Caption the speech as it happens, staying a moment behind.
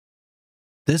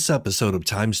This episode of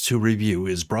Times 2 Review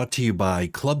is brought to you by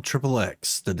Club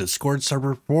XXX, the Discord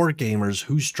server for gamers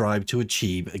who strive to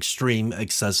achieve extreme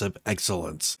excessive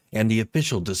excellence, and the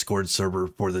official Discord server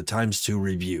for the Times 2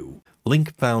 Review.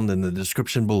 Link found in the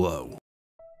description below.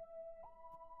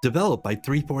 Developed by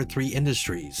 343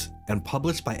 Industries and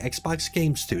published by Xbox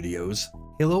Game Studios,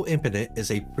 Halo Infinite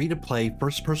is a free-to-play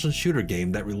first-person shooter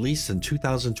game that released in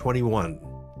 2021.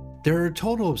 There are a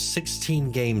total of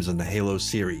 16 games in the Halo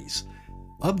series.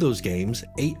 Of those games,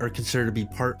 8 are considered to be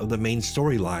part of the main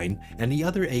storyline, and the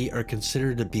other 8 are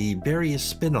considered to be various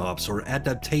spin-offs or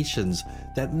adaptations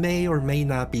that may or may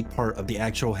not be part of the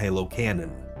actual Halo canon.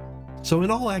 So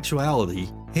in all actuality,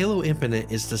 Halo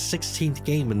Infinite is the 16th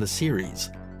game in the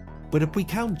series. But if we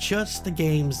count just the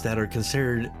games that are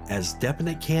considered as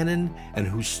definite canon and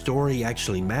whose story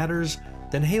actually matters,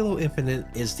 then Halo Infinite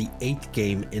is the 8th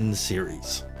game in the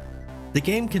series. The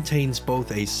game contains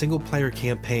both a single-player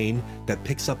campaign that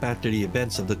picks up after the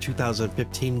events of the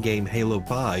 2015 game Halo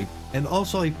 5, and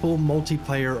also a full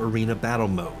multiplayer arena battle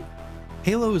mode.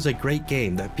 Halo is a great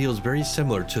game that feels very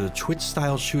similar to the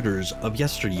Twitch-style shooters of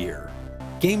yesteryear.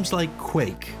 Games like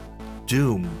Quake,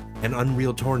 Doom, and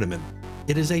Unreal Tournament.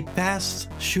 It is a fast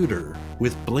shooter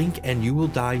with blink and you will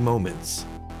die moments.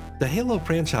 The Halo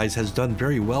franchise has done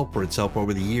very well for itself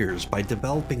over the years by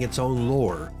developing its own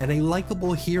lore and a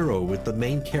likable hero with the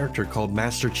main character called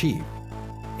Master Chief.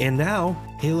 And now,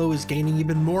 Halo is gaining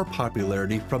even more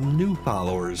popularity from new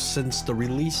followers since the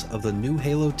release of the new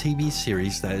Halo TV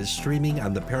series that is streaming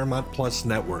on the Paramount Plus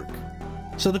network.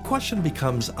 So the question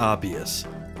becomes obvious: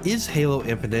 is Halo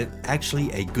Infinite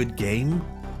actually a good game?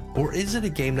 Or is it a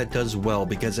game that does well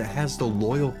because it has the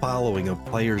loyal following of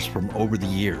players from over the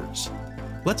years?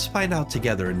 Let's find out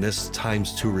together in this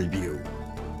Times 2 review.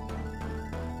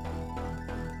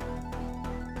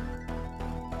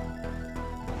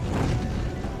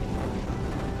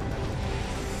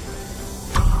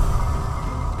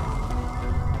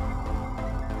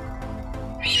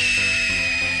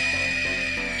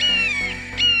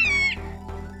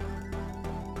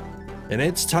 And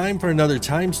it's time for another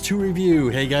Times 2 review.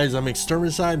 Hey guys, I'm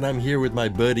Extermicide and I'm here with my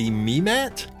buddy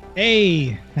Mematt.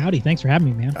 Hey, howdy. Thanks for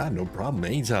having me, man. No problem.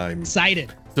 Anytime.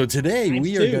 Excited. So today Times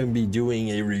we two. are going to be doing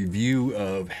a review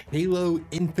of Halo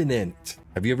Infinite.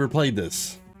 Have you ever played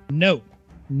this? No,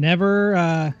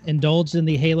 never indulged in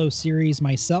the Halo series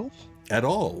myself. At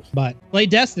all? But played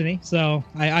Destiny. So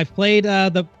I've played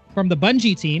from the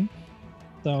Bungie team.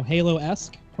 So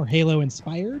Halo-esque or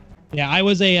Halo-inspired. Yeah, I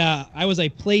was a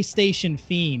PlayStation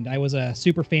fiend. I was a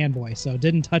super fanboy, so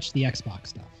didn't touch the Xbox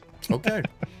stuff. Okay.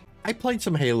 I played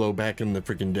some Halo back in the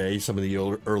freaking day, some of the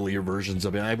earlier versions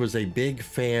of it. I was a big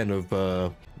fan of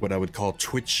what I would call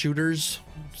Twitch shooters.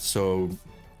 So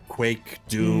Quake,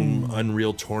 Doom,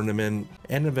 Unreal Tournament,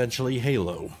 and eventually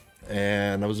Halo.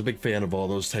 And I was a big fan of all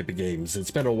those type of games.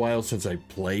 It's been a while since I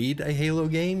played a Halo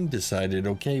game. Decided,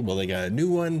 okay, well, they got a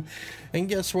new one. And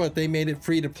guess what? They made it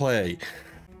free to play.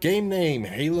 Game name,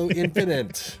 Halo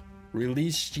Infinite.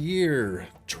 Release year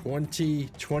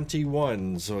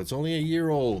 2021, so it's only a year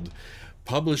old.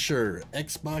 Publisher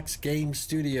Xbox Game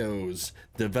Studios.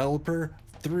 Developer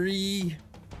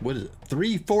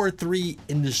 343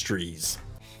 Industries.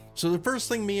 So the first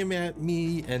thing me and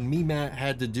Mematt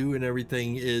had to do and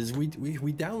everything is we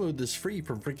download this free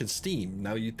from freaking Steam.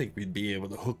 Now you'd think we'd be able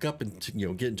to hook up and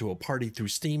get into a party through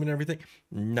Steam and everything.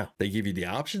 No, they give you the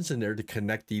options in there to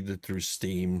connect either through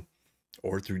Steam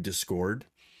or through Discord.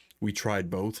 We tried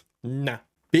both. Nah.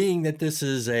 Being that this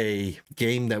is a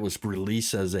game that was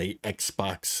released as a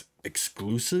Xbox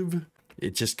exclusive,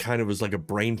 it just kind of was like a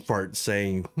brain fart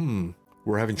saying,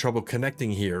 we're having trouble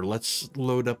connecting here. Let's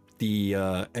load up the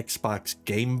Xbox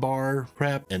Game Bar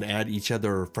crap and add each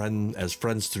other as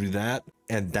friends through that.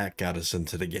 And that got us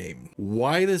into the game.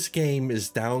 Why this game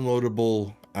is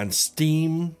downloadable on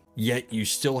Steam, yet you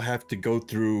still have to go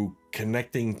through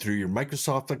connecting through your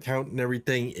Microsoft account and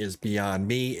everything is beyond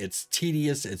me. It's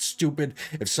tedious. It's stupid.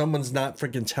 If someone's not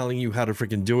freaking telling you how to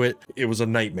freaking do it, it was a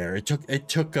nightmare. It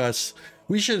took us.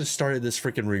 We should have started this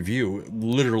freaking review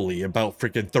literally about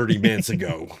freaking 30 minutes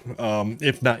ago,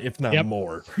 if not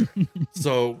more.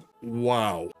 So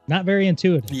wow, Not very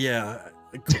intuitive. yeah.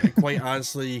 Quite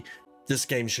honestly, this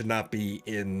game should not be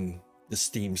in the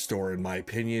Steam store, in my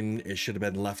opinion. It should have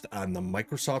been left on the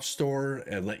Microsoft store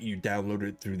and let you download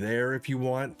it through there if you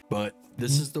want. But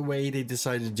this is the way they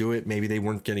decided to do it. Maybe they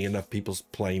weren't getting enough people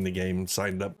playing the game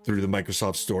signed up through the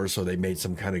Microsoft store, so they made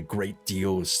some kind of great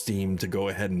deal with Steam to go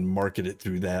ahead and market it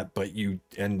through that. But you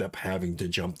end up having to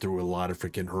jump through a lot of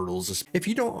freaking hurdles. If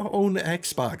you don't own an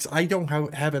Xbox, I don't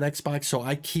have an Xbox, so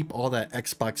I keep all that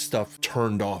Xbox stuff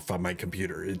turned off on my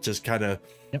computer. It just kind of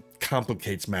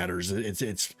complicates matters.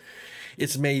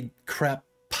 It's made crap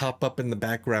pop up in the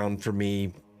background for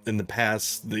me in the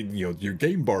past. Your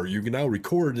game bar, you can now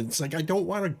record, and it's like, I don't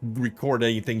want to record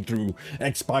anything through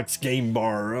Xbox game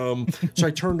bar. So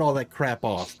I turned all that crap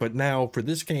off, but now for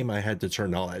this game I had to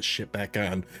turn all that shit back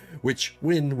on, which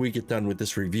when we get done with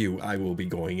this review I will be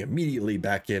going immediately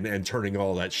back in and turning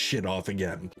all that shit off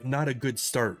again. Not a good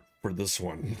start for this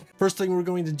one. First thing we're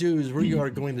going to do is we are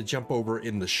going to jump over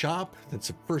in the shop. That's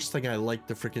the first thing I like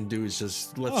to freaking do, is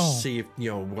just let's see if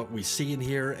what we see in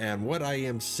here. And what I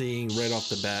am seeing right off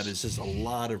the bat is just a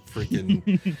lot of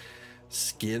freaking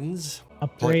skins.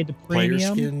 Upgrade to premium.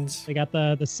 Player skins. They got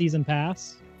the season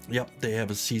pass. Yep, they have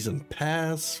a season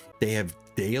pass. They have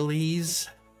dailies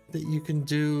that you can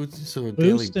do. So a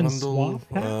Boost daily and bundle. swap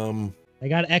pack. They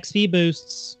got XP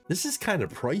boosts. This is kind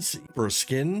of pricey for a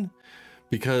skin.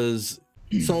 Because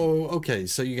so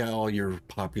you got all your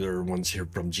popular ones here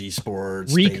from G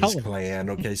Sports, FaZe Clan.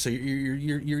 Okay, so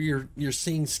you're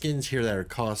seeing skins here that are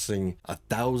costing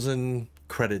 1,000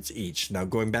 credits each. Now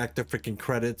going back to freaking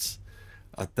credits,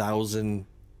 1,000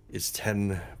 is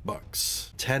 $10.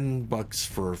 $10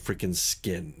 for a freaking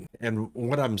skin. And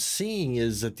what I'm seeing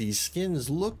is that these skins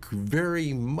look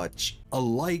very much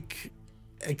alike,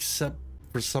 except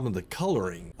for some of the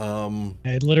coloring.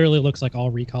 It literally looks like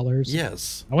all recolors.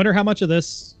 Yes. I wonder how much of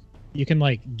this you can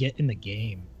like get in the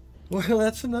game. Well,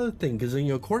 that's another thing, because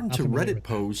according to Reddit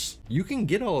posts, you can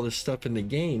get all this stuff in the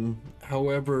game.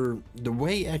 However, the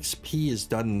way XP is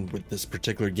done with this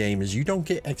particular game is you don't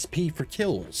get XP for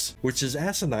kills, which is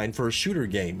asinine for a shooter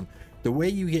game. The way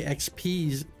you get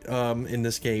XP in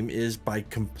this game is by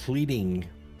completing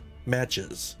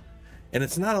matches. And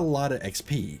it's not a lot of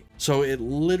XP. So it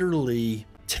literally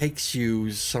takes you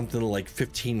something like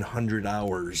 1,500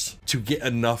 hours to get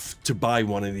enough to buy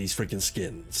one of these freaking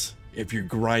skins. If you're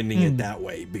grinding it that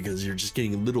way, because you're just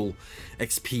getting little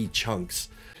XP chunks.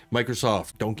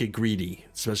 Microsoft, don't get greedy,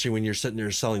 especially when you're sitting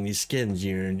there selling these skins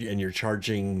and you're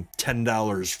charging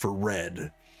 $10 for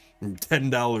red.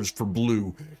 $10 for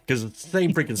blue, because it's the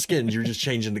same freaking skins, you're just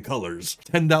changing the colors.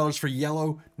 $10 for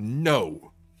yellow?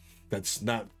 No. That's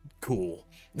not cool.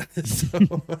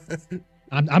 So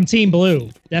I'm team blue.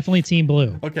 Definitely team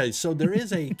blue. Okay, so there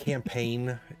is a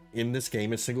campaign in this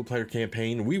game, a single player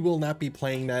campaign. We will not be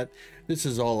playing that. This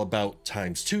is all about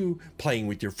 ×2, playing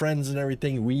with your friends and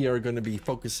everything. We are going to be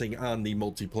focusing on the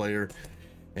multiplayer,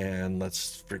 and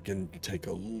let's freaking take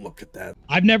a look at that.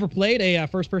 I've never played a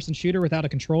first-person shooter without a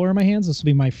controller in my hands. This will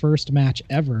be my first match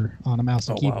ever on a mouse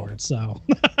and keyboard. Wow. So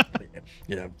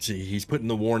yeah, see, he's putting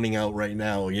the warning out right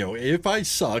now. If I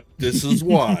suck, this is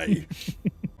why.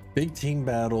 Big team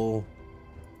battle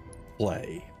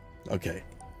play. Okay.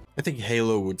 I think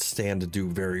Halo would stand to do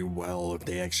very well if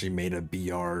they actually made a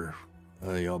BR,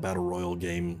 battle royal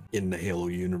game in the Halo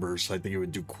universe. I think it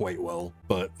would do quite well.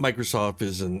 But Microsoft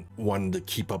isn't one to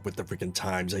keep up with the freaking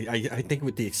times. I think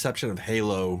with the exception of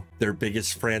Halo, their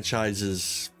biggest franchise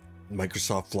is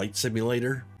Microsoft Flight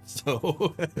Simulator.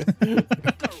 So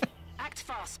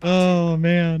oh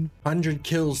man, 100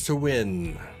 kills to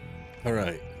win. All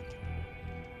right.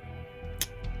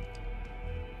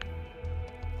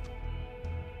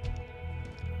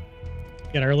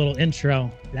 Get our little intro.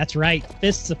 That's right,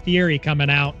 Fists of Fury coming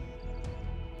out.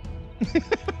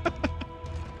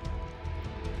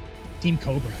 Team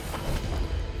Cobra.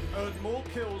 Earn more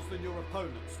kills than your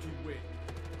opponents to win.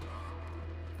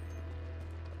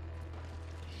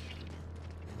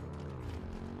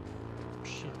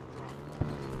 Shit.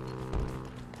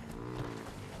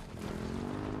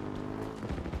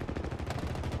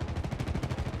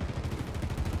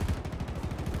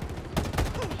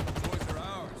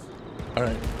 All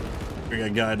right, we got a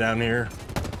guy down here.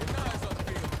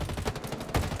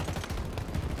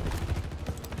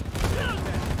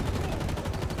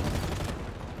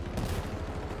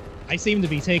 I seem to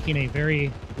be taking a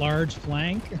very large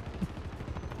flank.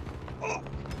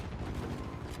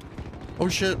 Oh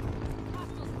shit.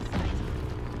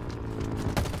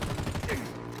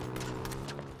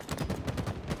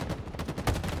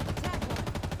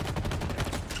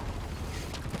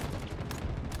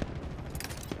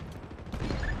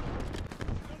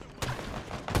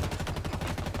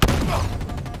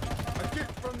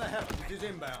 Is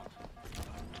inbound.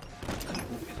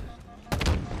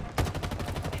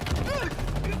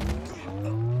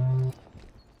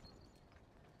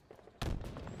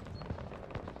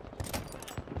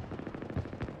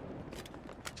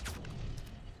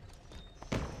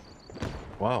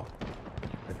 Wow.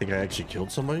 I think I actually killed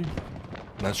somebody.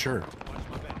 Not sure.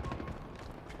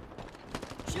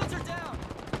 Shields are down.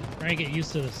 Trying to get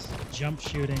used to this jump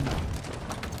shooting.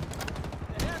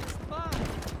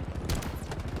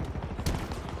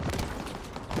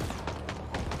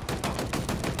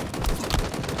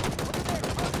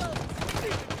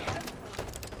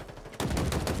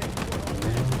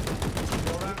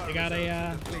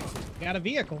 got a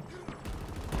vehicle.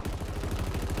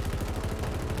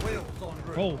 Wheels on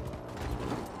route. Oh.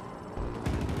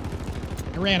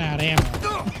 I ran out of ammo.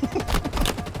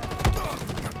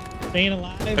 Staying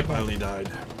alive. I finally died.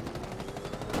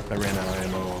 I ran out of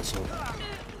ammo also.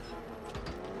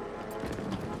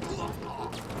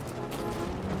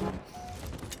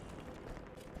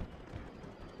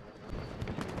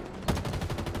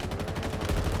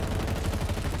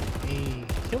 Hey,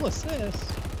 kill assist.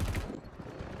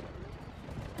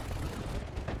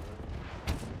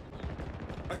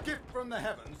 A gift from the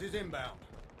heavens is inbound.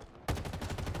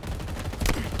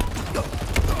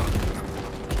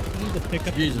 I need to pick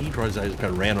up Jesus the Christ, I just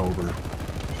got ran over.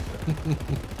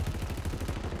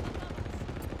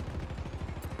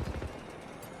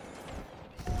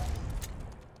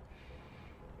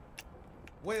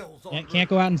 Wheels on Can't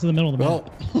go out into the middle of the Well,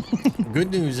 map.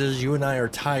 good news is you and I are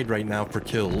tied right now for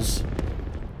kills,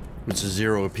 which is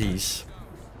 0 apiece.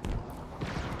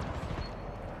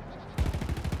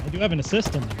 I do have an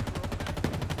assist in there.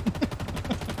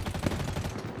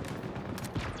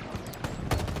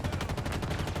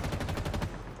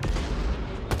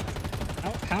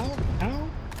 How?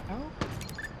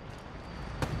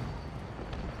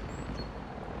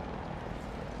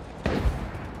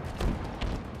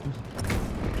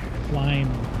 Flying.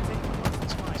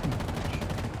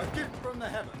 A gift from the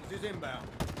heavens is inbound.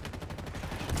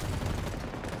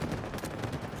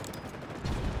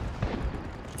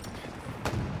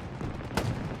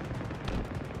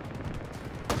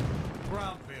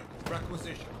 Ground vehicle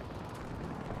requisition.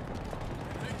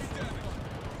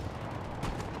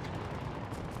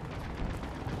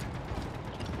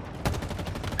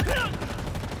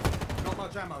 Not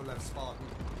much ammo left, Spartan.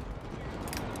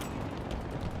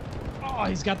 Oh,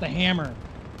 he's got the hammer.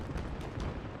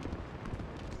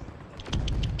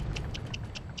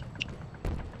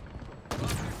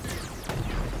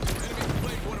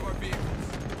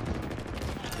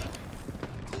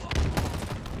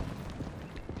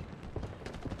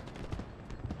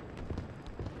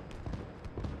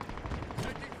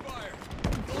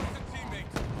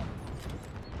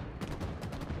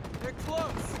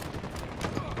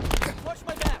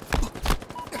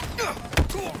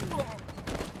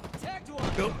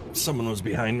 Oh, someone was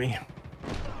behind me.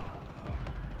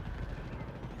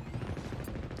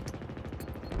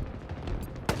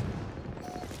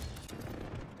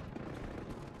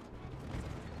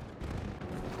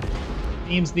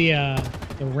 Seems the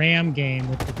RAM game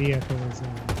with the vehicle is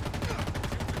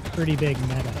pretty big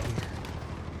meta here.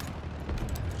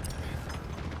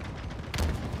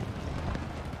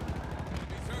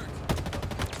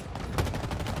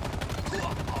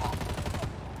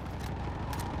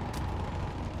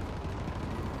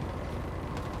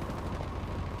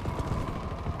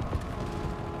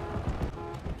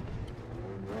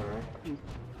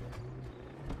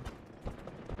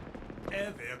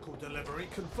 Air vehicle delivery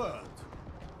confirmed.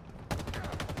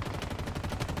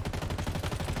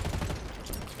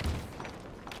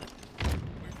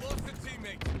 We've lost a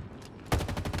teammate.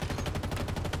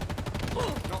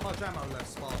 Not much ammo left,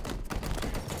 Spartan.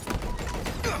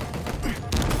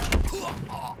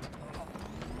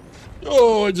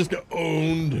 Oh, I just got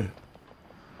owned.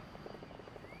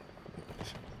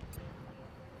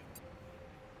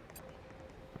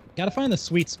 Gotta find the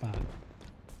sweet spot.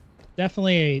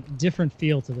 Definitely a different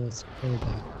feel to this compared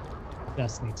to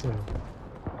Destiny 2.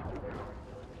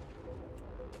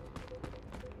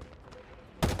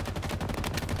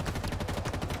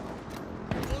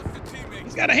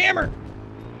 He's got a hammer!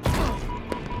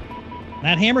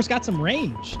 That hammer's got some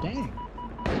range. Dang.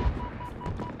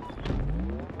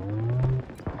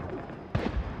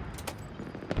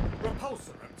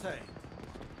 Repulsor obtained.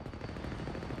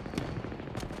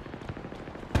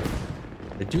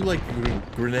 I do like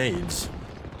grenades.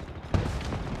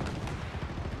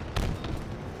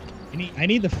 I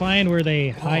need to find where they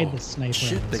hide the sniper.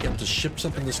 Shit, they got the ships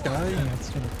up in the sky? Yeah,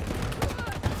 that's gonna...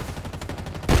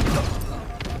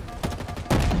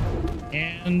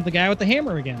 And the guy with the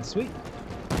hammer again. Sweet.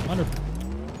 Wonderful.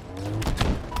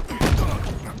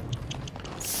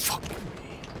 Fuck me.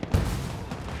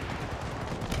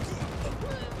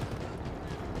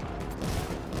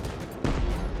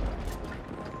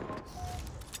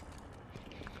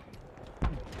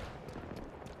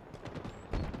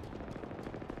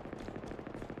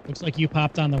 Looks like you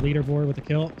popped on the leaderboard with a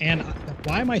kill. And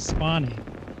why am I spawning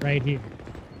right here?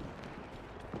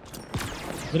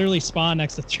 Literally spawn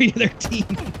next to 3 of their team.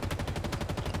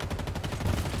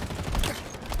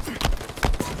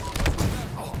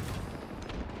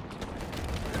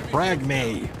 Frag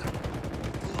me.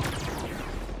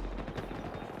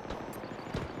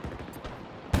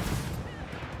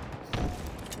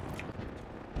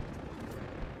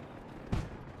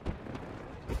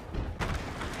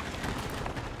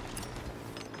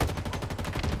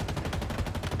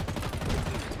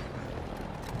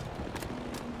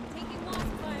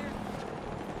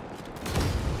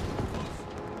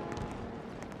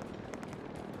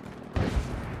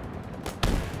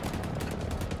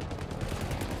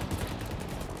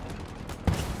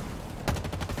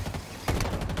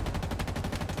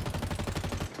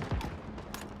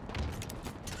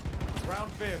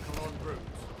 vehicle en route.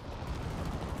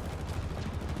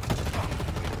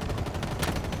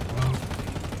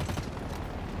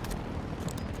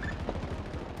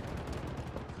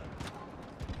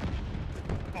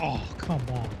 Oh, come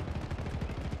on.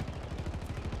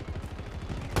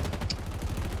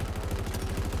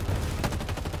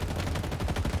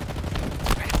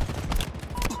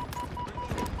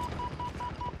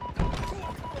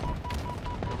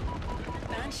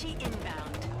 Banshee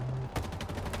inbound.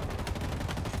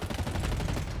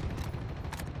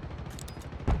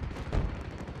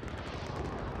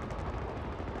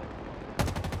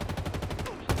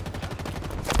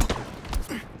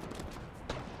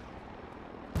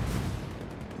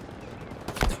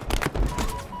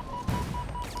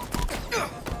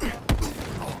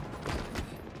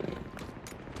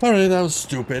 Alright, that was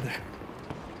stupid.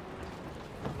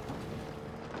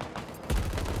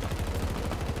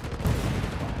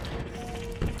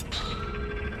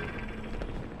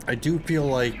 I do feel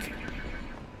like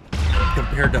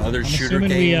compared to other shooter Assuming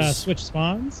games, we switch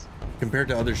spawns. compared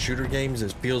to other shooter games,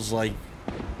 it feels like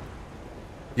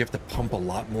you have to pump a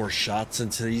lot more shots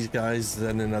into these guys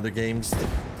than in other games to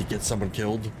get someone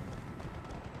killed.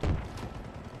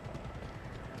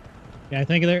 Yeah, I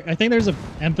think there's a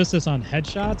emphasis on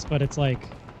headshots, but it's like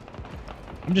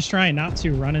I'm just trying not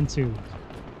to run into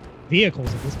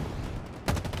vehicles at this point.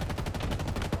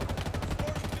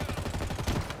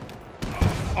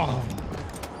 Oh.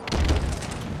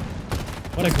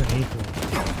 What a grenade throw.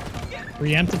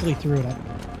 Preemptively threw it up.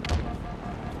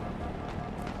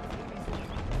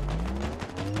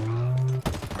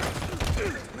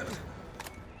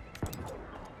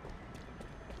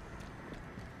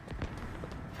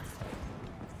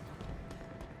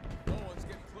 No one's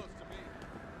getting close to me.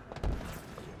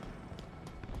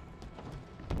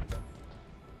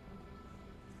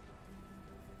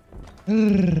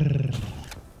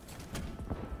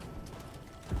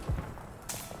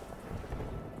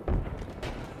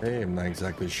 Hey, I'm not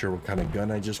exactly sure what kind of gun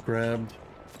I just grabbed.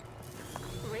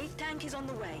 Wraith tank is on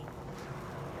the way.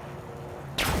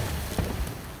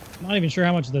 I'm not even sure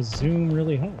how much the zoom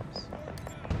really helps.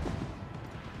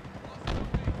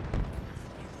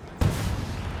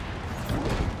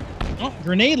 Oh,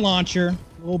 grenade launcher,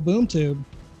 little boom tube.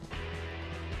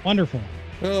 Wonderful.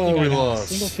 Oh, I we got a lost.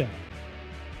 single kill.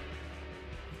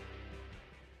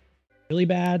 Really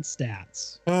bad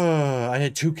stats. I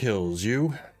had 2 kills.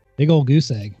 You? Big old goose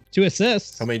egg. 2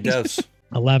 assists. How many deaths?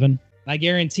 11. I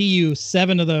guarantee you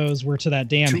 7 of those were to that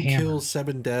damn 2 hammer. kills,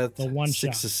 7 deaths, The one 6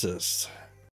 shot. assists.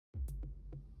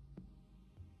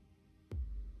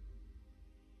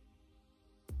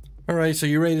 All right, so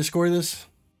you ready to score this?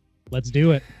 Let's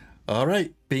do it. All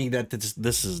right, being that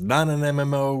this is not an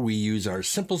MMO, we use our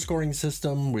simple scoring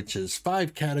system, which is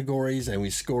 5 categories, and we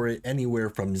score it anywhere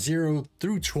from 0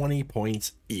 through 20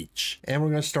 points each. And we're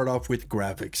going to start off with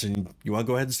graphics. And you want to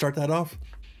go ahead and start that off?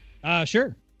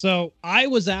 Sure. So I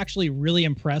was actually really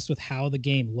impressed with how the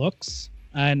game looks.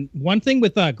 And one thing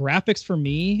with graphics for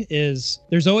me is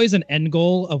there's always an end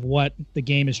goal of what the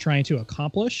game is trying to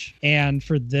accomplish. And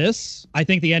for this, I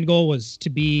think the end goal was to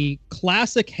be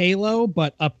classic Halo,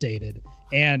 but updated.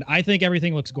 And I think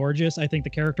everything looks gorgeous. I think the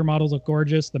character models look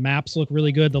gorgeous. The maps look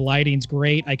really good. The lighting's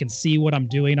great. I can see what I'm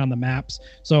doing on the maps.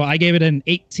 So I gave it an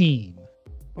 18.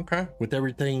 Okay. With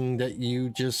everything that you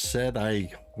just said,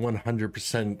 I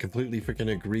 100% completely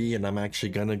freaking agree, and I'm actually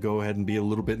gonna go ahead and be a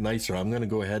little bit nicer. I'm gonna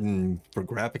go ahead and for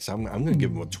graphics, I'm gonna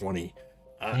give them a 20.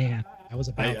 Man, I was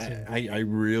about to. I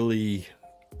really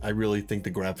think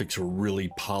the graphics were really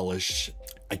polished.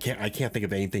 I can't think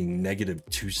of anything negative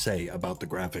to say about the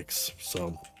graphics.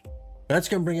 So that's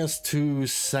gonna bring us to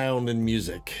sound and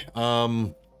music.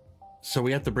 So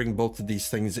we have to bring both of these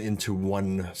things into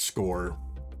one score.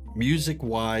 Music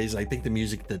wise, I think the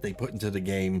music that they put into the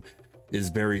game is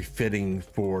very fitting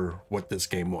for what this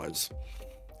game was.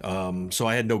 So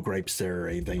I had no gripes there or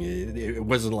anything. It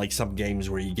wasn't like some games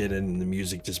where you get in and the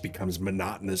music just becomes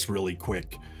monotonous really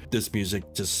quick. This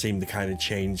music just seemed to kind of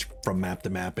change from map to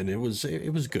map, and it was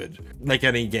good. Like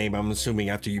any game, I'm assuming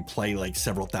after you play like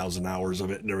several thousand hours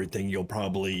of it and everything, you'll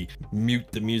probably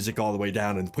mute the music all the way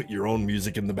down and put your own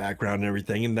music in the background and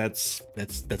everything, and that's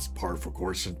par for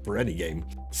course for any game.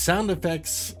 Sound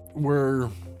effects were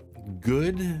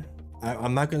good.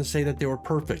 I'm not going to say that they were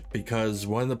perfect, because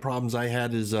one of the problems I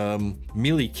had is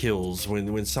melee kills.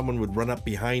 When someone would run up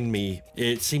behind me,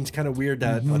 it seems kind of weird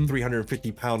that a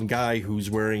 350-pound guy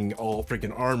who's wearing all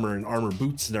freaking armor and armor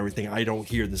boots and everything, I don't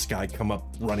hear this guy come up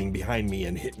running behind me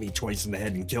and hit me twice in the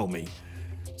head and kill me.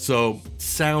 So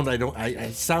sound, I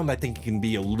think it can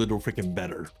be a little freaking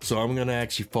better. So I'm going to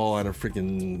actually fall on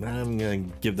I'm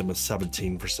going to give them a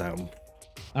 17 for sound.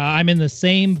 I'm in the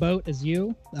same boat as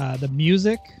you. The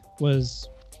music was,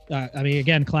 I mean,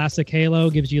 again, classic Halo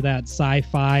gives you that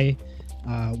sci-fi,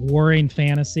 warring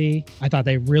fantasy. I thought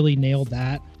they really nailed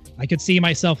that. I could see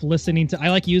myself listening to, I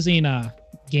like using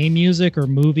game music or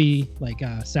movie like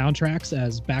soundtracks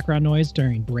as background noise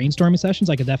during brainstorming sessions.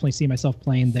 I could definitely see myself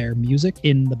playing their music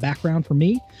in the background for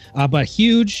me. But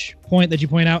huge point that you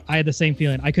point out, I had the same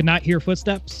feeling. I could not hear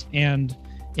footsteps, and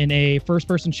in a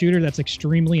first-person shooter, that's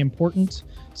extremely important.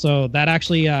 So that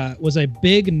actually was a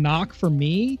big knock for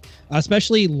me,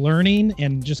 especially learning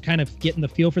and just kind of getting the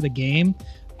feel for the game.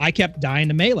 I kept dying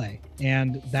to melee,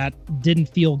 and that didn't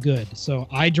feel good. So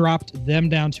I dropped them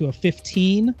down to a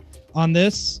 15 on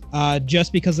this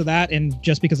just because of that, and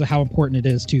just because of how important it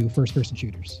is to first-person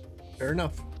shooters. Fair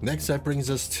enough. Next, that brings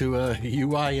us to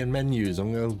UI and menus.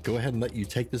 I'm going to go ahead and let you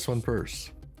take this one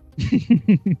first.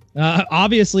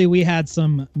 Obviously, we had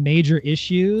some major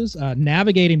issues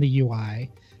navigating the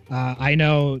UI. I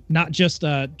know not just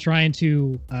trying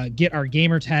to get our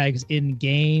gamer tags in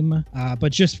game,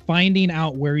 but just finding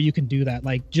out where you can do that.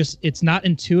 Like, just, it's not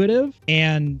intuitive,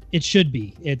 and it should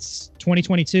be. It's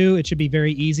 2022. It should be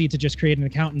very easy to just create an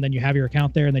account, and then you have your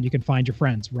account there, and then you can find your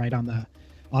friends right on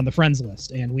the friends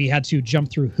list. And we had to jump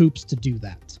through hoops to do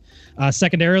that.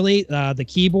 Secondarily, the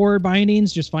keyboard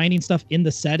bindings, just finding stuff in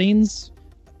the settings,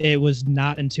 it was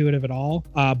not intuitive at all.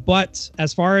 But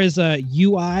as far as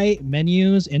UI,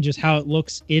 menus, and just how it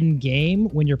looks in game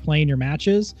when you're playing your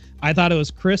matches, I thought it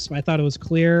was crisp. I thought it was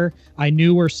clear. I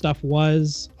knew where stuff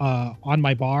was on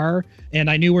my bar, and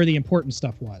I knew where the important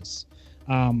stuff was.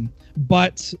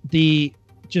 But the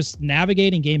just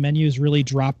navigating game menus really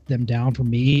dropped them down for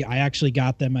me. I actually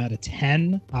got them at a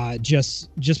 10, just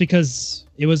because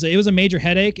it was a major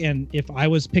headache. And if I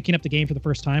was picking up the game for the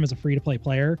first time as a free-to-play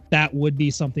player, that would be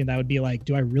something that would be like,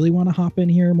 do I really want to hop in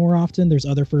here more often? There's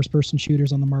other first-person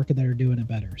shooters on the market that are doing it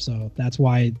better. So that's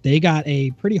why they got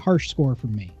a pretty harsh score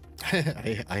from me.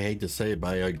 I hate to say it,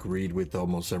 but I agreed with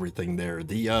almost everything there.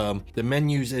 The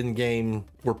menus in game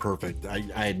were perfect. I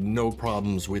had no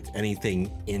problems with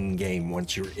anything in game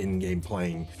once you're in game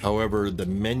playing. However, the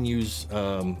menus,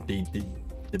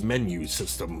 the menu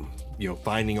system, you know,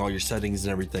 finding all your settings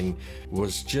and everything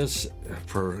was just,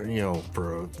 for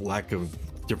a lack of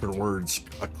different words,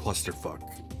 a clusterfuck.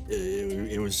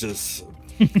 It was just,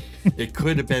 it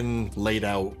could have been laid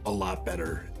out a lot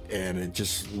better. And it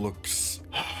just looked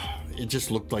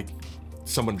like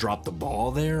someone dropped the ball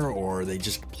there, or they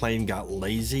just plain got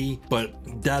lazy. But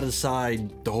that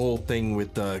aside, the whole thing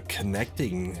with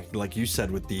connecting, like you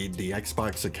said, with the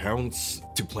Xbox accounts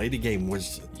to play the game,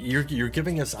 was you're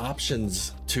giving us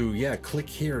options to click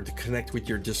here to connect with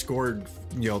your Discord,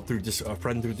 through a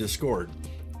friend through Discord.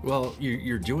 Well,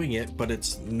 you're doing it, but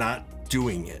it's not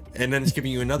doing it. And then it's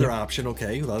giving you another option.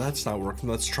 Okay, well, that's not working.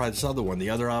 Let's try this other one. The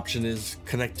other option is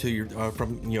connect to your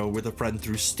with a friend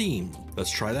through Steam. Let's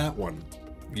try that one.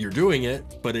 You're doing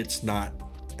it, but it's not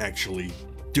actually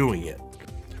doing it.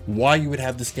 Why you would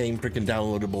have this game freaking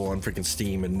downloadable on freaking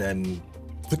Steam and then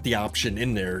put the option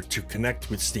in there to connect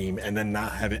with Steam and then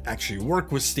not have it actually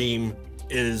work with Steam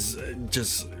is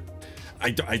just,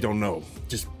 I don't know,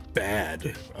 just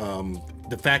bad.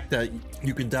 The fact that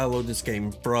you can download this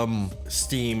game from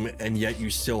Steam and yet you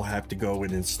still have to go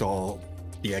and install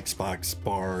the Xbox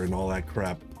bar and all that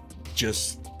crap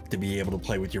just to be able to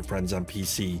play with your friends on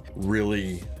PC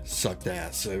really sucked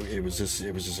ass. It was just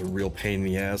a real pain in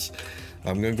the ass.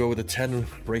 I'm gonna go with a 10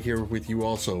 right here with you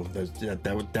also.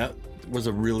 That was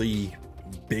a really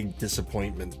big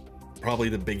disappointment, probably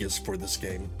the biggest for this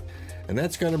game. And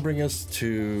that's going to bring us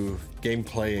to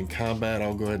gameplay and combat.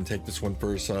 I'll go ahead and take this one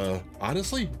first.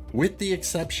 Honestly, with the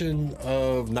exception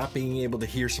of not being able to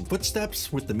hear some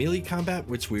footsteps with the melee combat,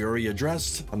 which we already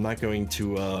addressed, I'm not going to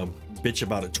bitch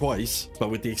about it twice.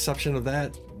 But with the exception of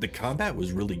that, the combat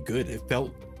was really good. It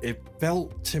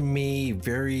felt to me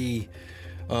very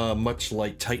much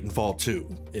like Titanfall 2.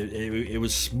 It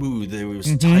was smooth, it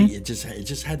was tight, it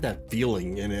just had that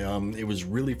feeling, and it was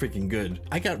really freaking good.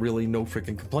 I got really no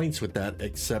freaking complaints with that,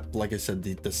 except, like I said,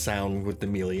 the sound with the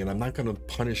melee, and I'm not gonna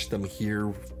punish them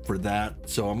here for that.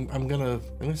 So I'm gonna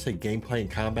say gameplay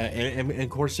and combat, and of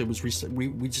course it was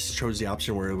we just chose the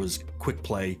option where it was quick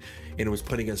play, and it was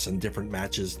putting us in different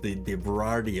matches. The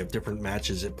variety of different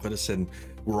matches it put us in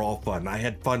were all fun. I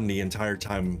had fun the entire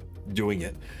time doing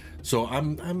it. So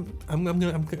I'm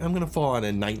gonna fall on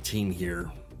a 19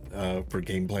 here for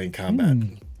gameplay and combat.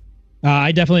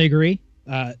 I definitely agree.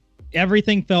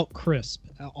 Everything felt crisp.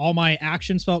 All my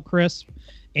actions felt crisp,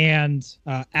 And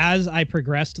as I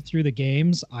progressed through the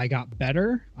games, I got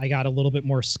better. I got a little bit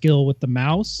more skill with the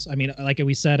mouse. I mean, like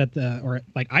we said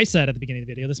like I said at the beginning of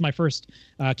the video, this is my first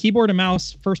keyboard and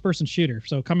mouse first-person shooter.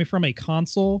 So coming from a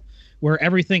console where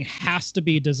everything has to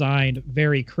be designed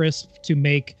very crisp to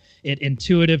make it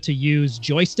intuitive to use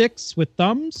joysticks with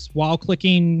thumbs while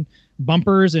clicking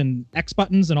bumpers and X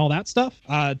buttons and all that stuff,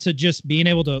 to just being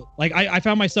able to, like, I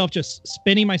found myself just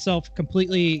spinning myself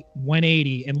completely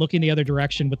 180 and looking the other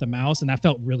direction with the mouse, and that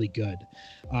felt really good.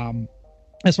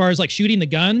 As far as like shooting the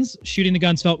guns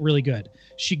felt really good.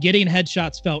 Getting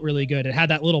headshots felt really good. It had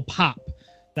that little pop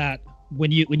that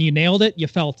when you nailed it, you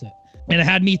felt it, and it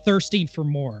had me thirsting for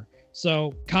more.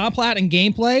 So complat and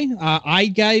gameplay, I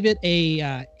gave it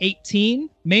a 18,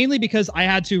 mainly because I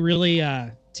had to really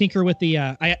tinker with the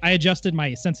I adjusted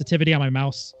my sensitivity on my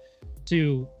mouse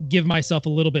to give myself a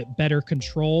little bit better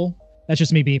control. That's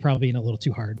just me being a little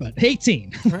too hard, but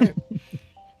 18. All right.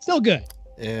 Still good.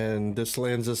 And this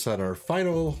lands us at our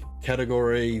final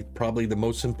category, probably the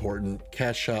most important: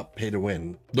 cash shop, pay to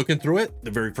win. Looking through it, the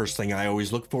very first thing I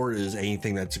always look for is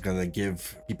anything that's going to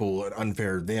give people an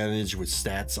unfair advantage with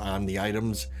stats on the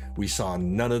items. We saw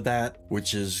none of that,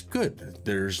 which is good.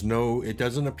 It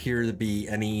doesn't appear to be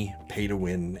any pay to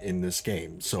win in this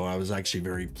game. So I was actually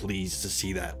very pleased to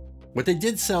see that. What they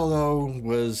did sell though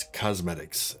was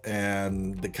cosmetics,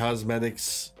 and the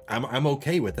cosmetics, I'm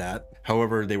okay with that.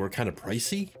 However, they were kind of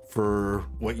pricey for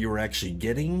what you were actually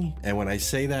getting. And when I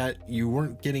say that, you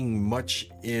weren't getting much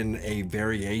in a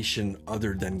variation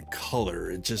other than color.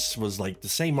 It just was like the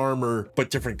same armor, but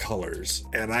different colors.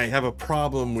 And I have a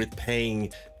problem with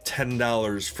paying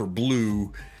 $10 for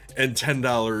blue and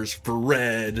 $10 for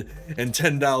red and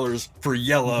 $10 for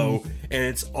yellow, and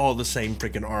it's all the same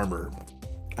freaking armor.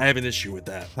 I have an issue with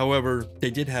that. However, they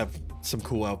did have some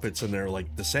cool outfits in there,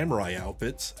 like the samurai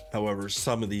outfits. However,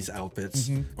 some of these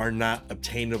outfits are not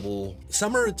obtainable.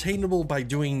 Some are attainable by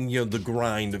doing, the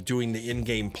grind of doing the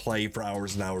in-game play for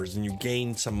hours and hours, and you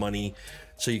gain some money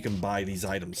so you can buy these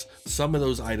items. Some of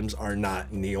those items are not,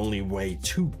 and the only way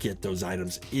to get those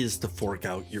items is to fork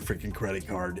out your freaking credit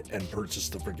card and purchase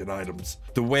the freaking items.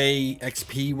 The way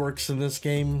XP works in this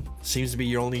game seems to be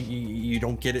you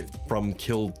don't get it from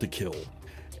kill to kill,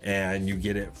 and you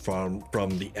get it from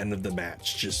the end of the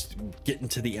match. Just getting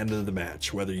to the end of the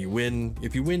match, whether you win.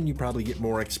 If you win, you probably get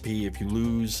more XP. If you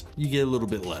lose, you get a little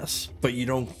bit less, but you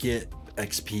don't get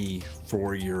XP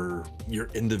for your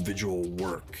individual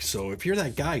work. So if you're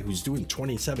that guy who's doing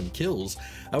 27 kills,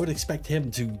 I would expect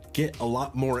him to get a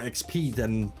lot more XP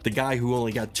than the guy who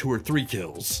only got 2 or 3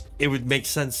 kills. It would make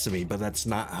sense to me, but that's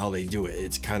not how they do it.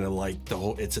 It's kind of like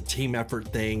it's a team effort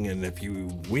thing, and if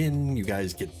you win, you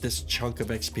guys get this chunk of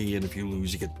XP, and if you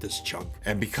lose, you get this chunk.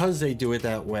 And because they do it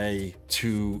that way,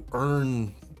 to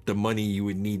earn the money you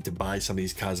would need to buy some of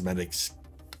these cosmetics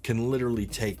can literally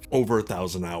take over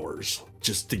 1,000 hours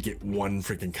just to get one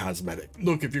freaking cosmetic.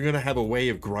 Look, if you're gonna have a way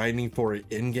of grinding for it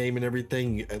in-game and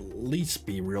everything, at least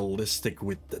be realistic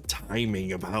with the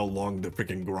timing of how long the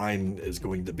freaking grind is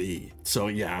going to be. So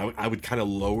yeah, I would kind of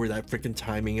lower that freaking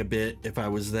timing a bit if I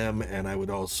was them, and I would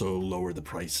also lower the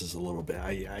prices a little bit.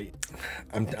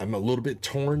 I'm a little bit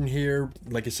torn here.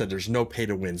 Like I said, there's no pay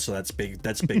to win, so that's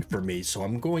big for me. So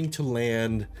I'm going to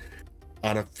land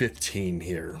on a 15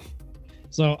 here.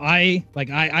 So I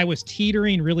was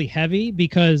teetering really heavy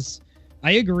because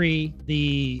I agree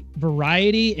the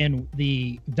variety and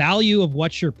the value of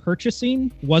what you're purchasing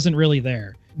wasn't really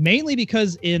there. Mainly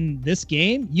because in this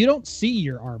game, you don't see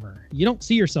your armor. You don't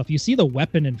see yourself. You see the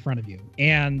weapon in front of you.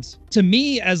 And to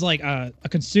me, as like a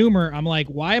consumer, I'm like,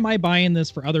 why am I buying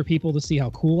this for other people to see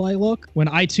how cool I look when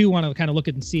I too want to kind of look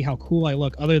at and see how cool I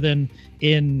look, other than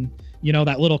in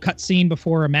that little cutscene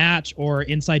before a match or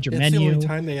inside your menu. It's the only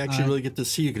time they actually really get to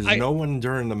see you, because no one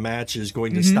during the match is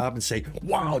going to stop and say,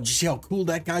 wow, did you see how cool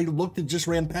that guy looked that just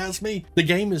ran past me? The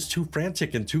game is too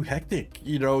frantic and too hectic.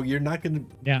 You're not going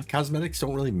to, cosmetics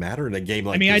don't really matter in a game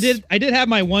like this. I did have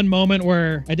my one moment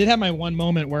where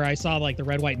I saw like the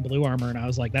red, white, and blue armor, and I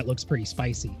was like, that looks pretty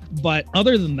spicy. But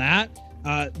other than that,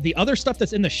 the other stuff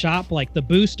that's in the shop, like the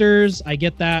boosters, I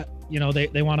get that.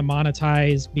 They want to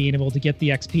monetize being able to get the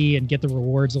XP and get the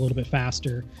rewards a little bit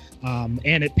faster.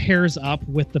 And it pairs up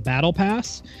with the battle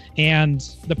pass. And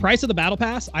the price of the battle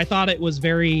pass, I thought it was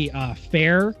very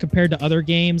fair compared to other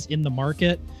games in the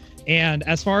market. And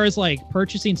as far as like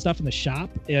purchasing stuff in the shop,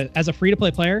 as a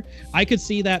free-to-play player, I could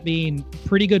see that being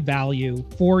pretty good value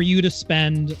for you to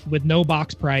spend with no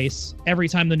box price every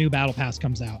time the new battle pass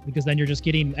comes out, because then you're just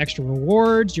getting extra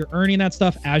rewards. You're earning that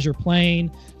stuff as you're playing.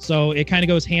 So it kind of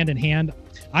goes hand in hand.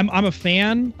 I'm a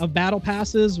fan of battle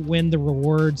passes when the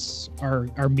rewards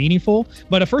are meaningful,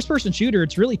 but a first-person shooter,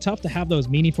 it's really tough to have those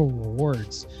meaningful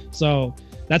rewards. So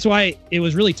that's why it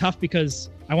was really tough, because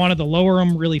I wanted to lower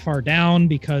them really far down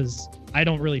because I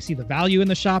don't really see the value in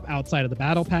the shop outside of the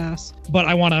battle pass, but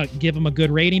I want to give them a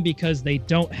good rating because they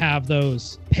don't have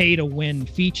those pay to win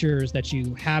features that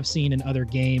you have seen in other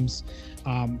games.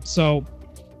 So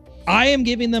I am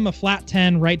giving them a flat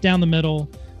 10 right down the middle,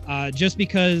 just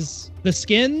because the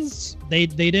skins, they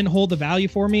didn't hold the value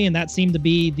for me, and that seemed to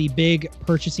be the big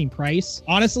purchasing price.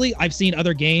 Honestly, I've seen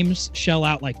other games shell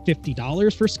out like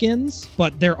 $50 for skins,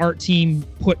 but their art team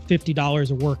put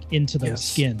 $50 of work into those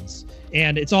skins,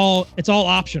 and it's all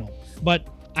optional. But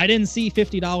I didn't see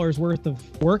 $50 worth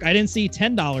of work. I didn't see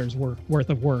 $10 worth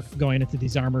of work going into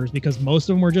these armors, because most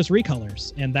of them were just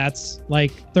recolors, and that's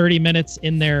like 30 minutes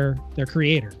in their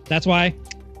creator. That's why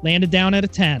landed down at a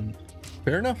 10.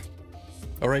 Fair enough.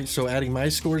 All right, so adding my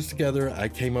scores together, I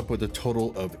came up with a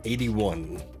total of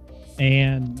 81.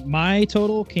 And my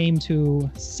total came to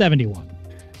 71.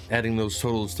 Adding those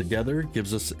totals together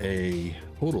gives us a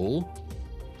total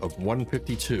of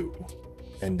 152.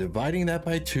 And dividing that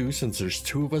by 2, since there's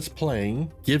 2 of us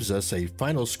playing, gives us a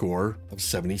final score of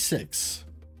 76,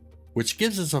 which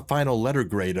gives us a final letter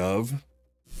grade of...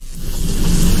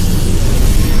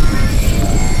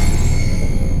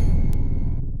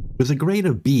 With a grade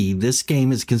of B, this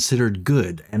game is considered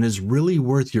good and is really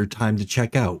worth your time to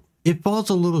check out. It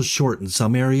falls a little short in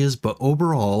some areas, but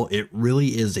overall, it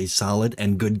really is a solid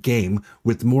and good game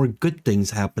with more good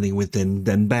things happening within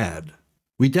than bad.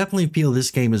 We definitely feel this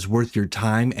game is worth your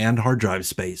time and hard drive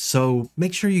space, so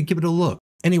make sure you give it a look.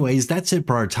 Anyways, that's it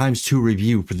for our ×2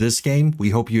 review for this game.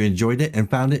 We hope you enjoyed it and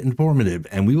found it informative,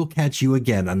 and we will catch you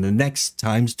again on the next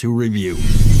 ×2 review.